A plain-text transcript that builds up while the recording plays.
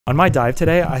On my dive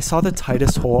today, I saw the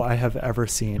tightest hole I have ever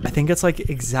seen. I think it's like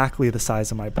exactly the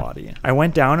size of my body. I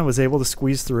went down and was able to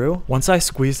squeeze through. Once I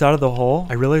squeezed out of the hole,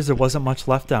 I realized there wasn't much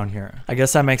left down here. I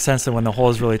guess that makes sense that when the hole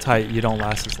is really tight, you don't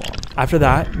last as long. After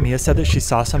that, Mia said that she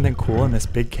saw something cool in this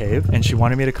big cave and she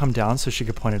wanted me to come down so she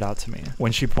could point it out to me.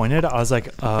 When she pointed, I was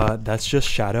like, that's just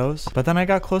shadows. But then I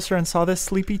got closer and saw this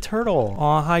sleepy turtle.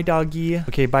 Aw, hi doggy.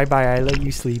 Okay, bye-bye, I let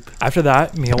you sleep. After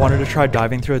that, Mia wanted to try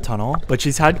diving through a tunnel, but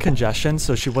she's had congestion,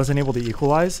 so she wasn't able to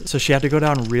equalize, so she had to go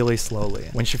down really slowly.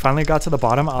 When she finally got to the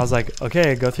bottom, I was like,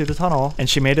 okay, go through the tunnel, and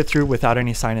she made it through without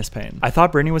any sinus pain. I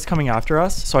thought Brittany was coming after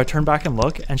us, so I turned back and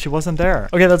looked, and she wasn't there.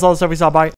 Okay, that's all the stuff we saw. Bye.